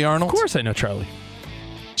 Remember Charlie Arnold? Of course I know Charlie.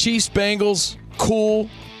 Chiefs, Bengals, cool,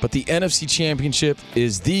 but the NFC Championship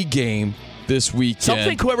is the game this weekend. Some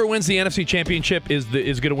think whoever wins the NFC Championship is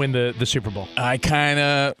going to win the Super Bowl. I kind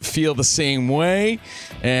of feel the same way,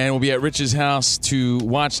 and we'll be at Rich's house to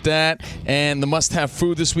watch that. And the must-have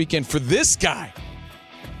food this weekend for this guy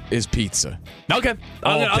is pizza. Okay.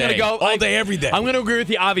 I'm going to go all day, every day. I'm going to agree with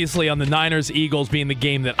you, obviously, on the Niners-Eagles being the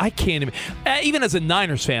game that I can't even as a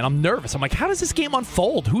Niners fan, I'm nervous. I'm like, how does this game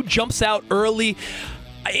unfold? Who jumps out early?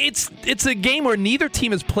 It's a game where neither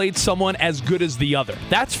team has played someone as good as the other.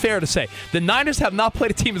 That's fair to say. The Niners have not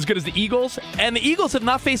played a team as good as the Eagles, and the Eagles have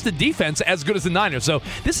not faced a defense as good as the Niners. So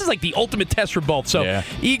this is like the ultimate test for both. So yeah.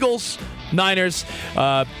 Eagles, Niners,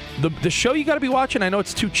 the show you got to be watching, I know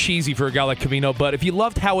it's too cheesy for a guy like Covino, but if you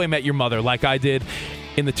loved How I Met Your Mother like I did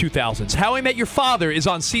in the 2000s, How I Met Your Father is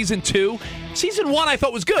on Season 2. Season 1 I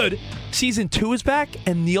thought was good. Season 2 is back,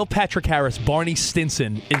 and Neil Patrick Harris, Barney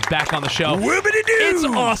Stinson, is back on the show. Whoopity-doo! It's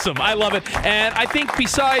awesome. I love it. And I think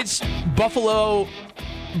besides buffalo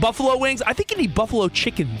wings, I think you need buffalo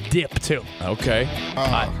chicken dip, too. Okay.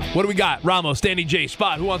 What do we got? Ramos, Danny J,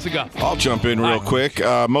 Spot. Who wants to go? I'll jump in real quick.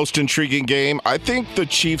 Most intriguing game, I think the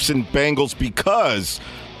Chiefs and Bengals because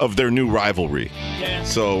of their new rivalry. Yeah.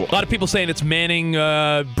 So a lot of people saying it's Manning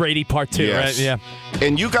Brady Part 2, yes. right? Yeah.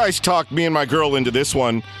 And you guys talked me and my girl into this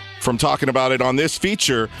one from talking about it on this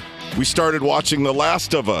feature. We started watching The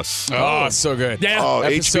Last of Us. Oh, it's so good. Yeah. Oh,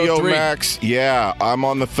 Episode HBO 3. Max. Yeah, I'm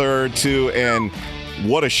on the 3rd too, and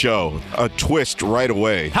what a show. A twist right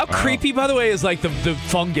away. How creepy, by the way, is like the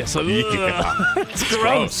fungus. Yeah. It's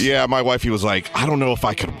gross. Yeah, my wifey was like, I don't know if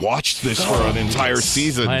I could watch this for an entire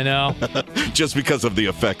season. I know. Just because of the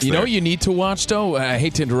effects You there. know what you need to watch, though? I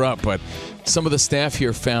hate to interrupt, but some of the staff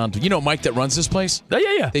here found, Mike that runs this place? Oh,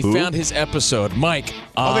 yeah. They found his episode, Mike,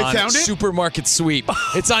 on they found it? Supermarket Sweep.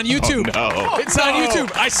 It's on YouTube. Oh, no. It's on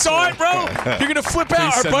YouTube. I saw it, bro. You're going to flip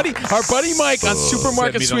out. Our buddy Mike on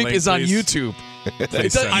Supermarket Send me the Sweep link, is on please. YouTube.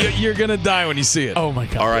 You're going to die when you see it. Oh, my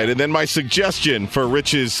God. All right, and then my suggestion for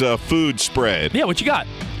Rich's food spread. Yeah, what you got?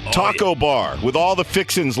 Taco bar with all the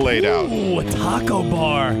fixins laid out. Ooh, a taco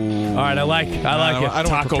bar. All right, I like it. I don't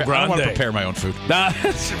Taco want to Grande. prepare my own food.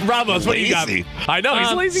 Ramos, what do you got? Lazy. I know,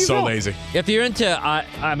 he's lazy as So hell. lazy. If you're into,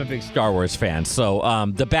 I'm a big Star Wars fan,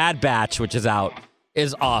 so The Bad Batch, which is out,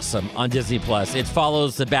 is awesome on Disney Plus. It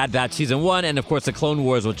follows The Bad Batch Season 1 and, of course, The Clone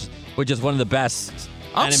Wars, which is one of the best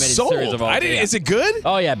animated series of all time. Is it good?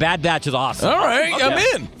 Oh, yeah, Bad Batch is awesome. All right, Okay. I'm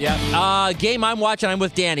in. Yeah. Game I'm watching, I'm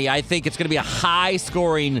with Danny. I think it's going to be a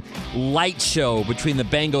high-scoring light show between the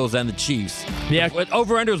Bengals and the Chiefs. Yeah.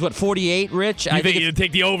 Over-under is, 48, Rich? You think you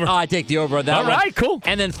take the over? I take the over on that All one. right, cool.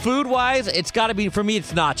 And then food-wise, it's got to be, for me,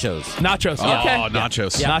 it's nachos. Nachos. Oh, Okay.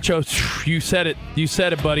 nachos. Yeah. Nachos. You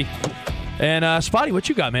said it, buddy. And Spotty, what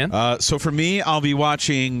you got, man? So for me, I'll be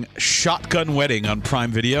watching Shotgun Wedding on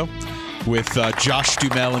Prime Video with Josh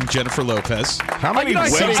Duhamel and Jennifer Lopez. How many I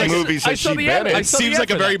saw- wedding I- movies I has saw she the been ad- in? I It saw the seems ad like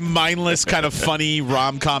a for very that. mindless, kind of funny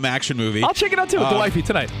rom-com action movie. I'll check it out, too, with the wifey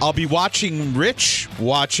tonight. I'll be watching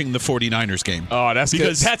the 49ers game. Oh, that's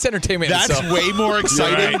because good. That's entertainment in That's itself. way more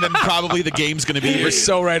exciting right. than probably the game's going to be. You're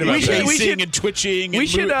so right about that. Chasing and twitching. We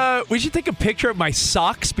should take a picture of my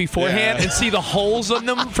socks beforehand and see the holes in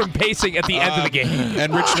them from pacing at the end of the game.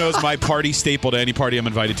 And Rich knows my party staple to any party I'm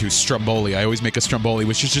invited to is Stromboli. I always make a Stromboli,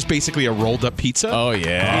 which is just basically a rolled-up pizza. Oh,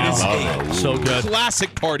 yeah. It is a So good.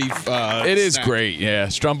 classic party It is snack. great, yeah.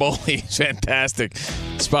 Stromboli is fantastic.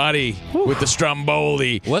 Spotty with the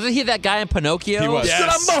Stromboli. Wasn't he that guy in Pinocchio? He was.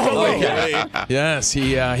 Yes. Stromboli. Okay. Yes,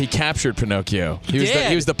 he captured Pinocchio. He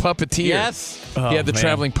did. was the puppeteer. Yes. He had the man.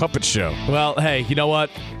 traveling puppet show. Well, hey, you know what?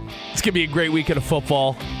 It's going to be a great weekend of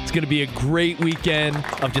football. It's going to be a great weekend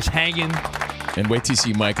of just hanging, And wait till you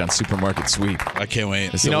see Mike on Supermarket Sweep. I can't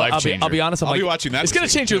wait. It's a life changer. I'll be honest. I'll be watching that. It's going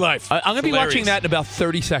to change your life. I'm going to be watching that in about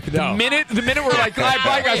 30 seconds. The minute we're like, all right,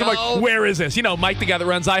 bye, guys, I'm like, where is this? Mike, the guy that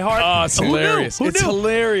runs iHeart. Oh, it's hilarious. Who knew? It's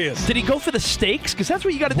hilarious. Did he go for the steaks? Because that's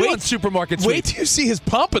what you got to do on Supermarket Sweep. Wait till you see his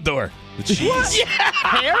pompadour. What? Yeah.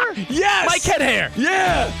 Hair? Yes. Mike had hair.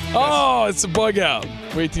 Yeah. Oh, it's a bug out.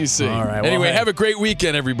 Wait till you see. All right. Anyway, have a great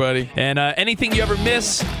weekend, everybody. And anything you ever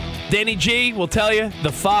miss, Danny G will tell you.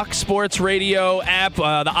 The Fox Sports Radio app, the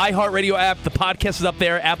iHeartRadio app, the podcast is up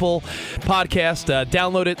there, Apple Podcast.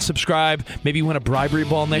 Download it, subscribe. Maybe you win a bribery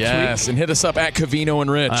ball next week. Yes, and hit us up at Covino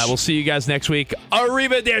and Rich. We'll see you guys next week.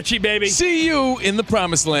 Arrivederci, baby. See you in the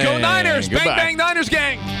promised land. Go Niners. Goodbye. Bang, bang, Niners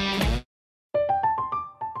gang.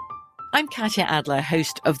 I'm Katya Adler,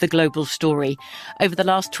 host of The Global Story. Over the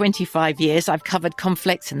last 25 years, I've covered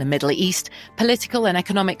conflicts in the Middle East, political and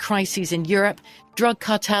economic crises in Europe, drug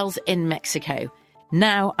cartels in Mexico.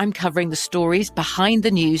 Now I'm covering the stories behind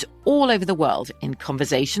the news all over the world in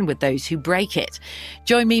conversation with those who break it.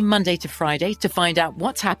 Join me Monday to Friday to find out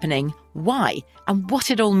what's happening, why, and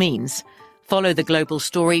what it all means. Follow The Global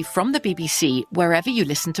Story from the BBC wherever you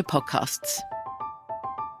listen to podcasts.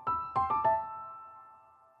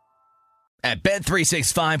 At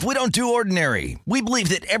Bet365, we don't do ordinary. We believe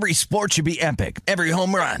that every sport should be epic. Every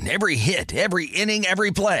home run, every hit, every inning, every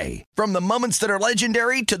play. From the moments that are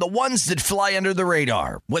legendary to the ones that fly under the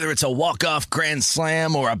radar. Whether it's a walk-off grand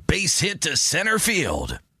slam or a base hit to center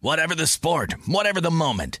field. Whatever the sport, whatever the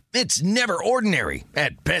moment. It's never ordinary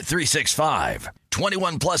at Bet365.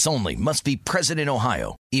 21 plus only. Must be present in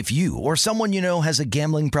Ohio. If you or someone you know has a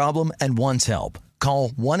gambling problem and wants help, call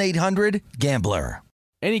 1-800-GAMBLER.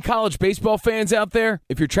 Any college baseball fans out there?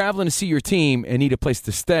 If you're traveling to see your team and need a place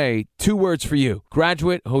to stay, 2 words for you: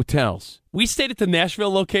 Graduate Hotels. We stayed at the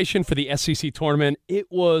Nashville location for the SEC tournament.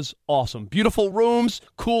 It was awesome. Beautiful rooms,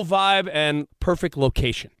 cool vibe, and perfect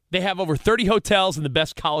location. They have over 30 hotels in the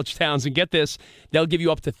best college towns, and get this, they'll give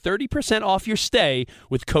you up to 30% off your stay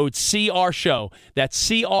with code CRSHOW. That's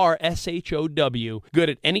CRSHOW. Good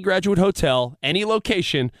at any Graduate Hotel, any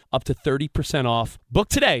location, up to 30% off. Book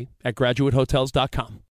today at graduatehotels.com.